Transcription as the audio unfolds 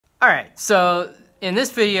Alright, so in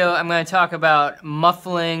this video I'm going to talk about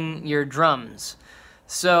muffling your drums.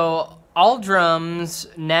 So all drums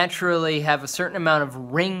naturally have a certain amount of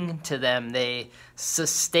ring to them. They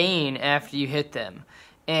sustain after you hit them.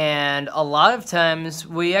 And a lot of times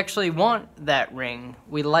we actually want that ring.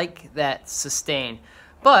 We like that sustain.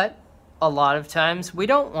 But a lot of times we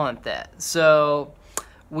don't want that. So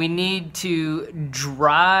we need to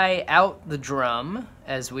dry out the drum,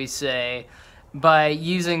 as we say, by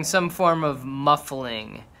using some form of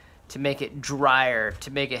muffling to make it drier, to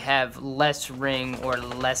make it have less ring or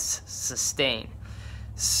less sustain.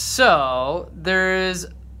 So there's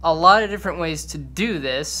a lot of different ways to do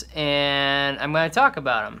this, and I'm going to talk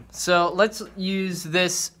about them. So let's use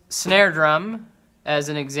this snare drum as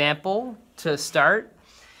an example to start.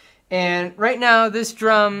 And right now this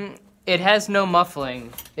drum, it has no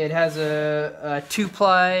muffling. It has a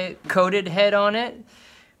 2-ply coated head on it,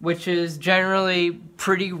 which is generally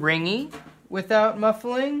pretty ringy without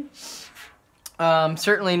muffling.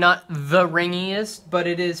 Certainly not the ringiest, but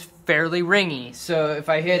it is fairly ringy. So if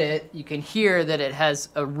I hit it, you can hear that it has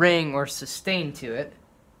a ring or sustain to it.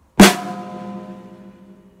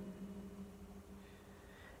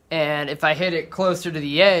 And if I hit it closer to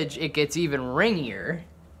the edge, it gets even ringier.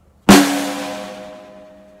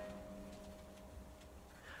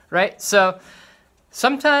 Right? So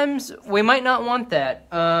sometimes we might not want that.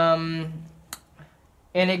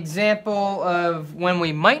 An example of when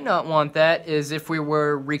we might not want that is if we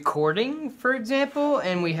were recording, for example,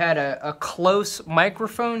 and we had a close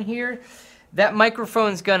microphone here. That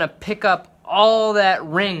microphone's gonna pick up all that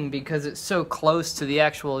ring because it's so close to the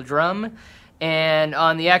actual drum. And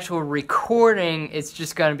on the actual recording, it's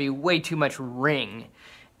just gonna be way too much ring.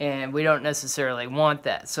 And we don't necessarily want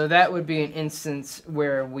that. So that would be an instance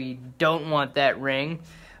where we don't want that ring.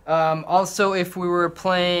 Also, if we were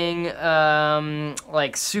playing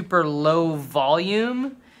like super low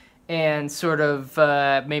volume and sort of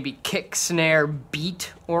maybe kick, snare,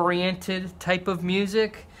 beat oriented type of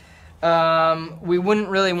music, we wouldn't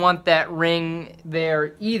really want that ring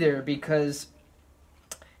there either because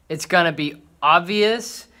it's gonna be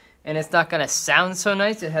obvious and it's not going to sound so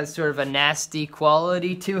nice. It has sort of a nasty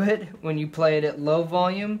quality to it when you play it at low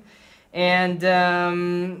volume. And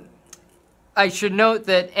I should note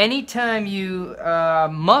that anytime you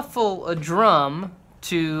muffle a drum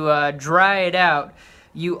to dry it out,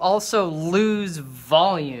 you also lose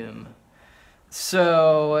volume.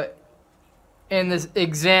 So in this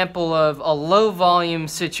example of a low volume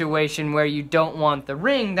situation where you don't want the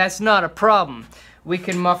ring, that's not a problem. We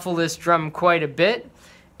can muffle this drum quite a bit.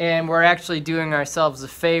 And we're actually doing ourselves a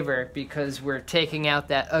favor because we're taking out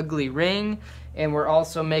that ugly ring and we're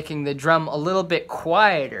also making the drum a little bit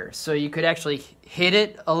quieter. So you could actually hit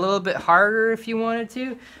it a little bit harder if you wanted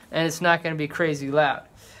to, and it's not going to be crazy loud.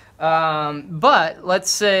 But let's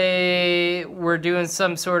say we're doing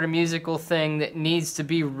some sort of musical thing that needs to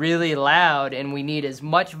be really loud and we need as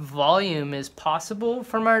much volume as possible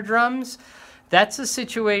from our drums. That's a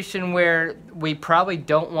situation where we probably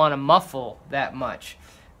don't want to muffle that much,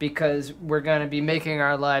 because we're going to be making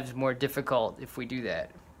our lives more difficult if we do that,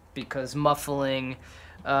 because muffling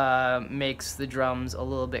makes the drums a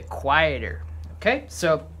little bit quieter. Okay,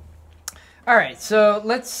 so alright, so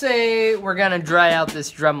let's say we're going to dry out this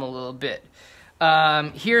drum a little bit.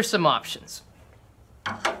 Here's some options.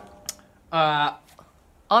 On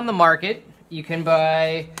the market, you can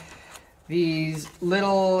buy these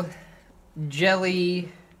little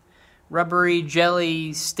rubbery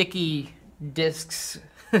jelly sticky discs,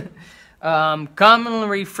 commonly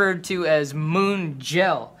referred to as moon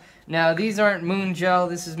gel. Now these aren't moon gel,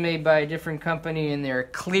 this is made by a different company and they're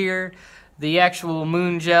clear. The actual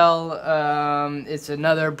moon gel, it's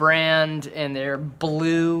another brand and they're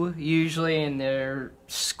blue usually and they're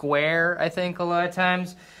square, I think, a lot of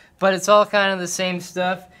times. But it's all kind of the same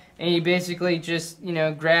stuff, and you basically just, you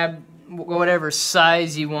know, grab whatever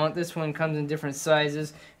size you want. This one comes in different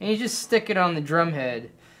sizes, and you just stick it on the drum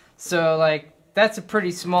head. So like, that's a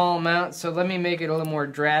pretty small amount, so let me make it a little more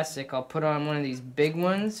drastic. I'll put on one of these big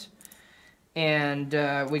ones, and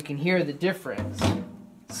we can hear the difference.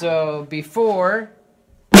 So before,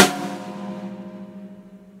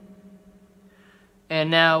 and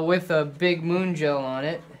now with a big moon gel on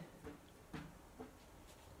it.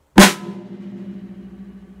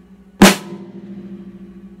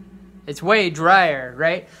 It's way drier,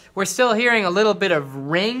 right? We're still hearing a little bit of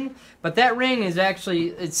ring, but that ring is actually,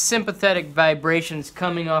 it's sympathetic vibrations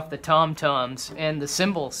coming off the tom-toms and the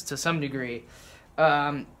cymbals to some degree.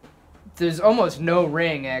 There's almost no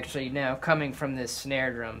ring actually now coming from this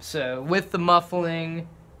snare drum. So with the muffling,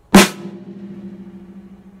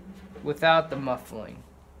 without the muffling.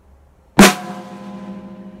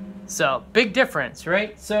 So big difference,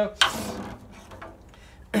 right? So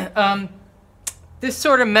this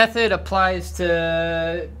sort of method applies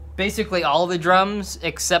to basically all the drums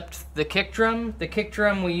except the kick drum. The kick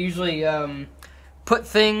drum, we usually put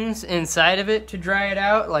things inside of it to dry it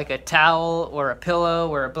out, like a towel or a pillow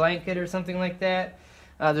or a blanket or something like that.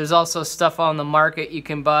 There's also stuff on the market you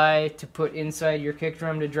can buy to put inside your kick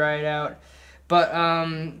drum to dry it out. But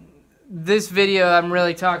this video, I'm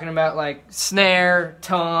really talking about like snare,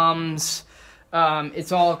 toms.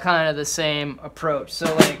 It's all kind of the same approach.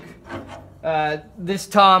 So like this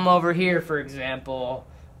tom over here, for example,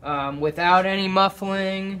 without any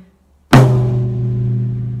muffling,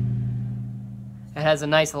 it has a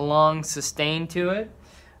nice long sustain to it,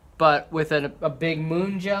 but with a big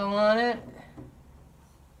moon gel on it,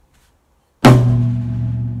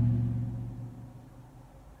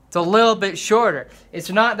 it's a little bit shorter. It's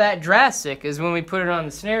not that drastic as when we put it on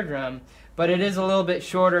the snare drum, but it is a little bit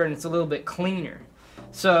shorter and it's a little bit cleaner.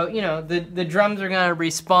 So, you know, the drums are going to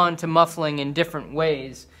respond to muffling in different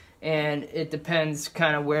ways, and it depends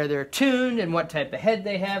kind of where they're tuned and what type of head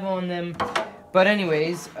they have on them. But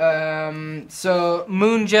anyways, so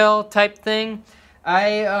moon gel type thing.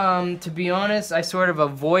 To be honest, I sort of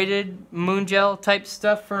avoided moon gel type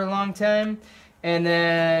stuff for a long time, and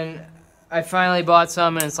then I finally bought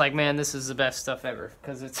some, and it's like, man, this is the best stuff ever,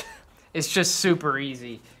 because it's just super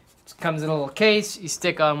easy. It comes in a little case, you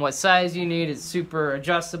stick on what size you need, it's super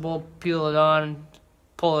adjustable, peel it on,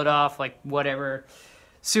 pull it off, like whatever.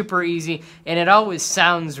 Super easy, and it always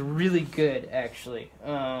sounds really good, actually,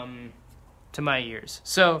 to my ears.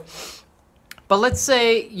 So, but let's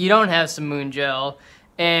say you don't have some moon gel,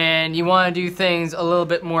 and you want to do things a little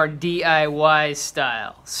bit more DIY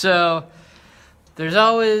style. So, there's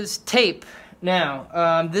always tape.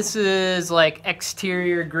 Now, this is like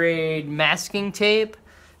exterior grade masking tape,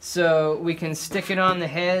 so we can stick it on the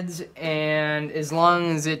heads, and as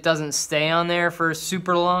long as it doesn't stay on there for a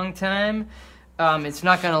super long time, it's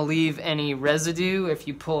not going to leave any residue if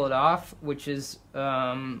you pull it off, which is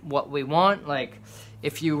what we want. Like,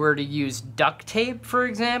 if you were to use duct tape, for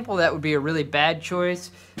example, that would be a really bad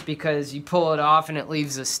choice, because you pull it off and it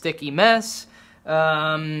leaves a sticky mess.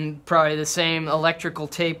 Probably the same electrical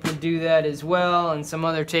tape would do that as well, and some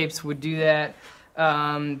other tapes would do that.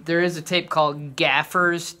 There is a tape called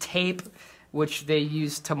gaffer's tape, which they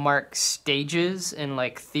use to mark stages in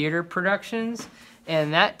like theater productions,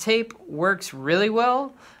 and that tape works really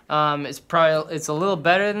well. It's a little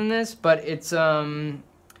better than this, but it's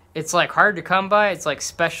like hard to come by. It's like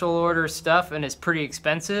special order stuff, and it's pretty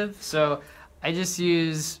expensive. So I just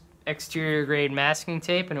use exterior grade masking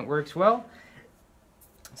tape, and it works well.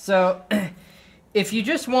 So if you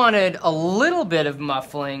just wanted a little bit of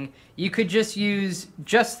muffling, you could just use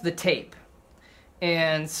just the tape.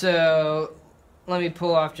 And so let me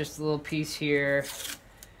pull off just a little piece here,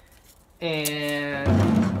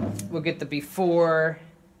 and we'll get the before.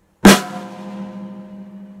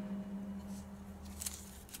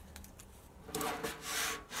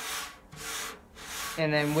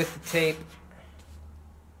 And then with the tape.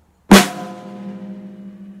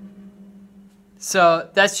 So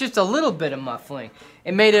that's just a little bit of muffling.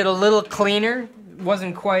 It made it a little cleaner. It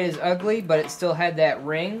wasn't quite as ugly, but it still had that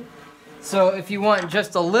ring. So if you want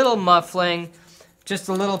just a little muffling, just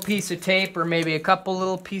a little piece of tape, or maybe a couple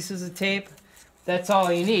little pieces of tape, that's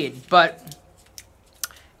all you need. But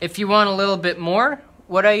if you want a little bit more,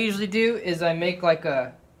 what I usually do is I make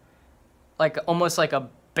almost like a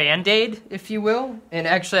Band-Aid, if you will. And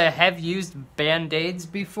actually I have used Band-Aids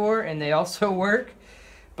before, and they also work.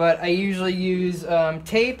 But I usually use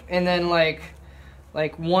tape, and then like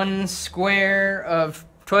one square of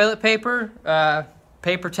toilet paper.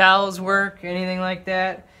 Paper towels work, anything like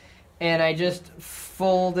that. And I just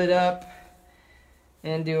fold it up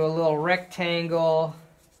and do a little rectangle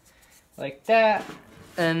like that.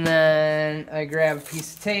 And then I grab a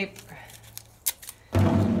piece of tape,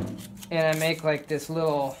 and I make like this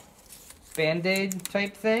little Band-Aid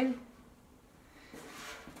type thing.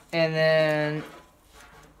 And then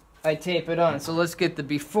I tape it on. So let's get the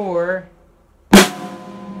before.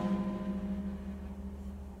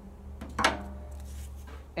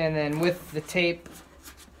 And then with the tape,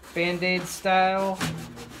 Band-Aid style.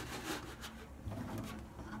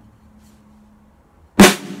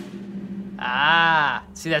 Ah,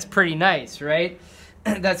 see, that's pretty nice, right?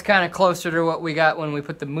 That's kind of closer to what we got when we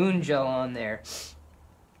put the moon gel on there.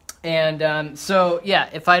 And so, yeah,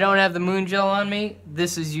 if I don't have the moon gel on me,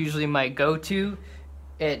 this is usually my go-to.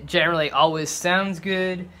 It generally always sounds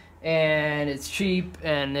good, and it's cheap,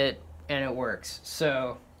 and it works.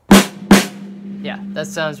 So, yeah, that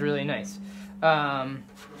sounds really nice.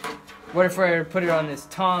 What if I put it on this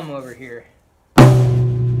tom over here?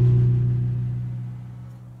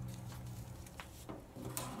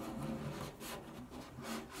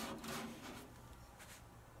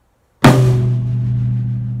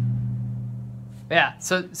 Yeah,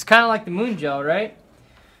 so it's kind of like the moon gel, right?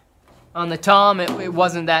 On the tom, it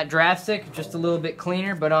wasn't that drastic, just a little bit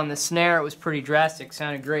cleaner, but on the snare, it was pretty drastic.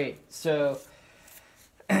 Sounded great. So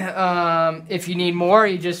if you need more,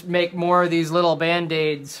 you just make more of these little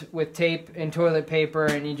Band-Aids with tape and toilet paper,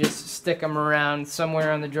 and you just stick them around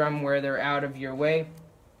somewhere on the drum where they're out of your way.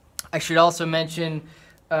 I should also mention,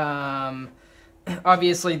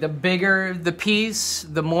 obviously, the bigger the piece,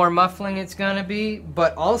 the more muffling it's going to be,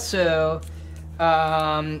 but also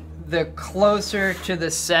the closer to the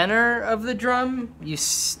center of the drum you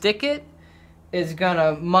stick it is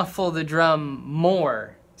gonna muffle the drum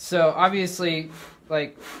more. So obviously,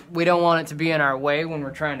 like, we don't want it to be in our way when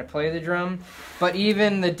we're trying to play the drum, but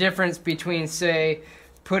even the difference between, say,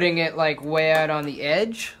 putting it like way out on the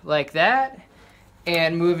edge like that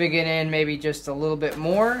and moving it in maybe just a little bit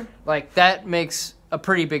more, like, that makes a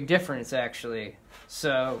pretty big difference actually.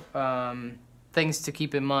 So things to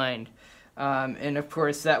keep in mind. And of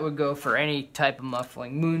course that would go for any type of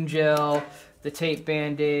muffling, moon gel, the tape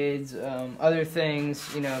Band-Aids, other things,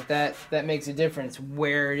 you know, that makes a difference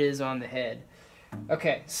where it is on the head.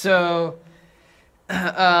 Okay, so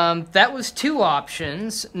that was two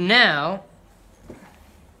options. Now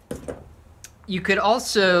you could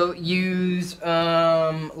also use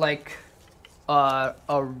like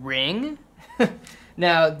a ring.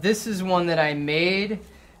 Now this is one that I made.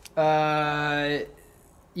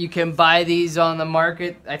 You can buy these on the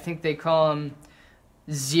market. I think they call them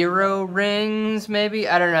zero rings, maybe.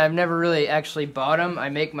 I don't know. I've never really actually bought them. I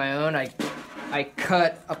make my own. I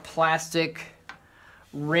cut a plastic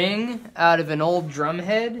ring out of an old drum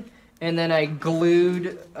head, and then I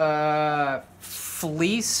glued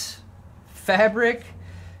fleece fabric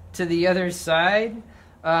to the other side.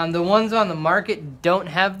 The ones on the market don't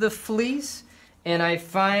have the fleece, and I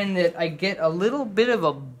find that I get a little bit of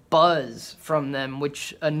a buzz from them,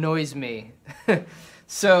 which annoys me.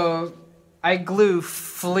 So I glue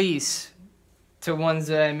fleece to ones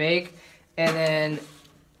that I make, and then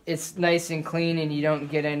it's nice and clean and you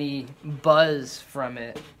don't get any buzz from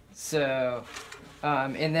it. So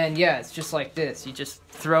and then yeah, it's just like this. You just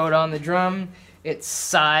throw it on the drum. It's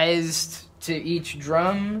sized to each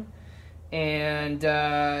drum, and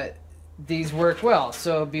these work well.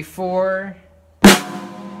 So before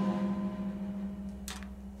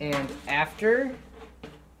and after.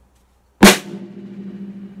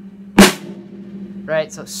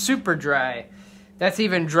 Right, so super dry. That's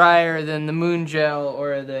even drier than the moon gel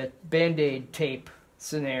or the Band-Aid tape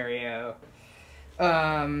scenario.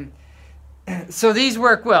 So these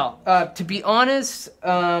work well. To be honest,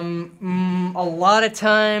 a lot of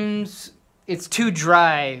times it's too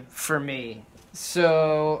dry for me.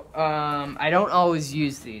 So I don't always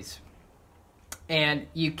use these. And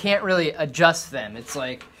you can't really adjust them. It's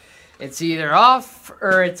like, it's either off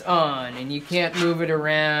or it's on, and you can't move it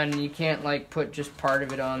around, and you can't like put just part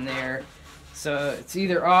of it on there. So it's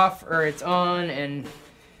either off or it's on, and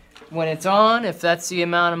when it's on, if that's the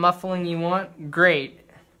amount of muffling you want, great.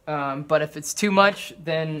 But if it's too much,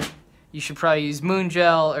 then you should probably use moon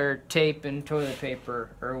gel or tape and toilet paper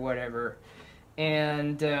or whatever.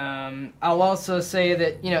 And I'll also say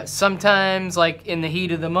that, you know, sometimes, like in the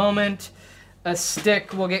heat of the moment, a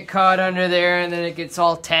stick will get caught under there, and then it gets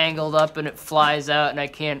all tangled up and it flies out, and I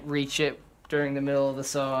can't reach it during the middle of the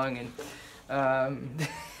song. And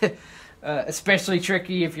especially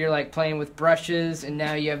tricky if you're like playing with brushes and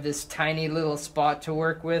now you have this tiny little spot to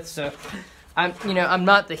work with. So I'm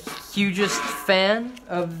not the hugest fan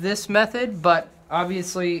of this method, but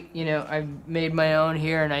obviously, you know, I've made my own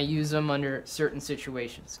here and I use them under certain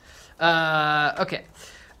situations. Okay.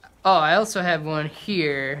 Oh, I also have one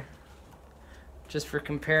here just for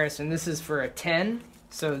comparison. This is for a 10.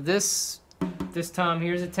 So this tom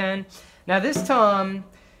here's a 10. Now this tom,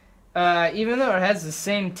 even though it has the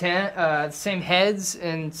same same heads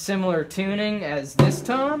and similar tuning as this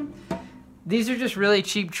tom, these are just really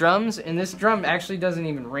cheap drums, and this drum actually doesn't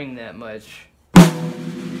even ring that much.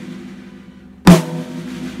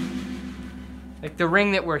 Like the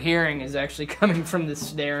ring that we're hearing is actually coming from the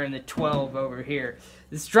snare and the 12 over here.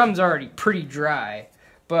 This drum's already pretty dry,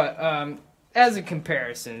 but as a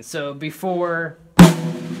comparison, so before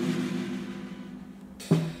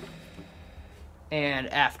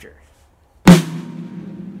and after.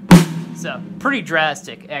 So pretty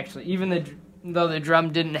drastic, actually. Even though the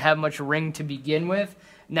drum didn't have much ring to begin with,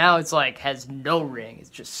 now it's like has no ring. It's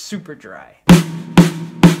just super dry.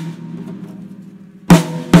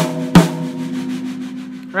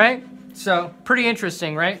 right? So pretty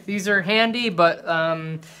interesting, right? These are handy, but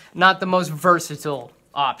not the most versatile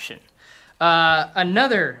option.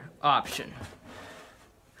 Another option,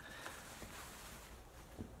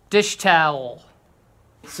 dish towel.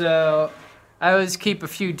 So I always keep a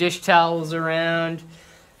few dish towels around,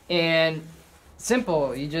 and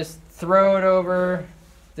simple, you just throw it over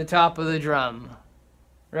the top of the drum,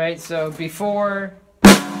 right? So before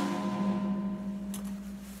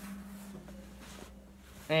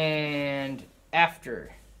and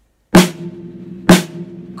after.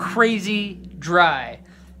 Crazy dry.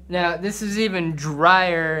 Now, this is even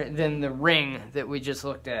drier than the ring that we just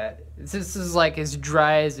looked at. This is like as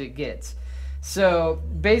dry as it gets. So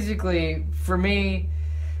basically, for me,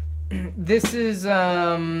 this is,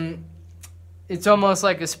 it's almost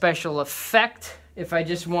like a special effect. If I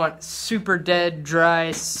just want super dead,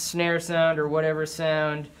 dry snare sound or whatever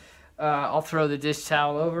sound, I'll throw the dish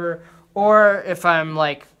towel over. Or if I'm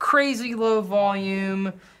like crazy low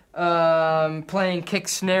volume, playing kick,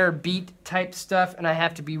 snare, beat type stuff, and I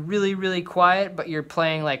have to be really, really quiet, but you're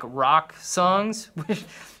playing like rock songs,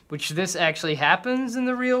 which this actually happens in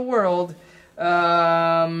the real world,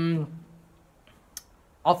 I'll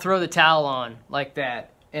throw the towel on like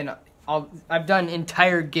that, and I've done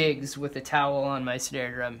entire gigs with a towel on my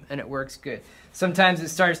snare drum, and it works good. Sometimes it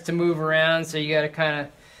starts to move around, so you gotta kind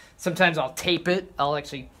of, sometimes I'll tape it. I'll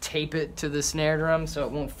actually tape it to the snare drum so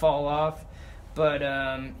it won't fall off. But,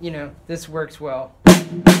 you know, this works well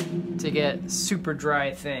to get super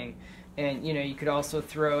dry thing. And, you know, you could also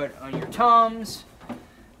throw it on your toms.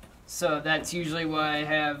 So that's usually why I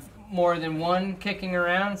have more than one kicking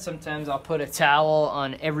around. Sometimes I'll put a towel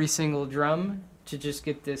on every single drum to just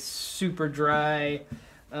get this super dry,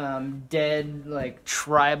 dead, like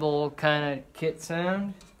tribal kind of kit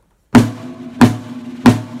sound.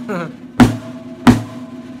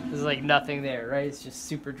 There's like nothing there, right? It's just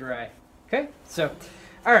super dry. Okay, so,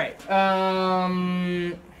 all right.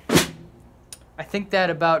 I think that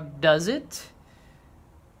about does it.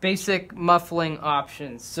 Basic muffling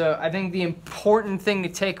options. So I think the important thing to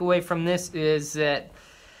take away from this is that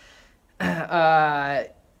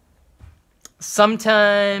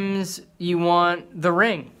sometimes you want the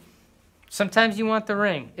ring. Sometimes you want the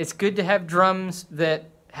ring. It's good to have drums that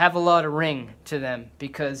have a lot of ring to them,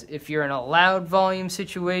 because if you're in a loud volume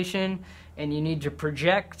situation and you need to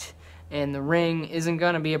project and the ring isn't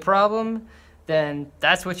going to be a problem, then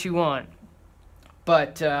that's what you want.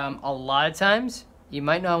 But a lot of times you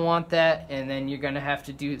might not want that, and then you're going to have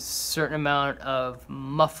to do a certain amount of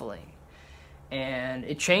muffling. And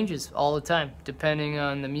it changes all the time depending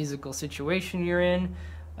on the musical situation you're in,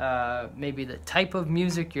 maybe the type of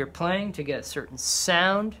music you're playing to get a certain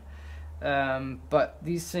sound. But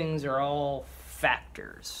these things are all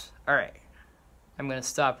factors. All right, I'm going to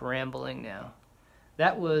stop rambling now.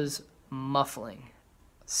 That was muffling.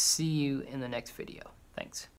 See you in the next video. Thanks.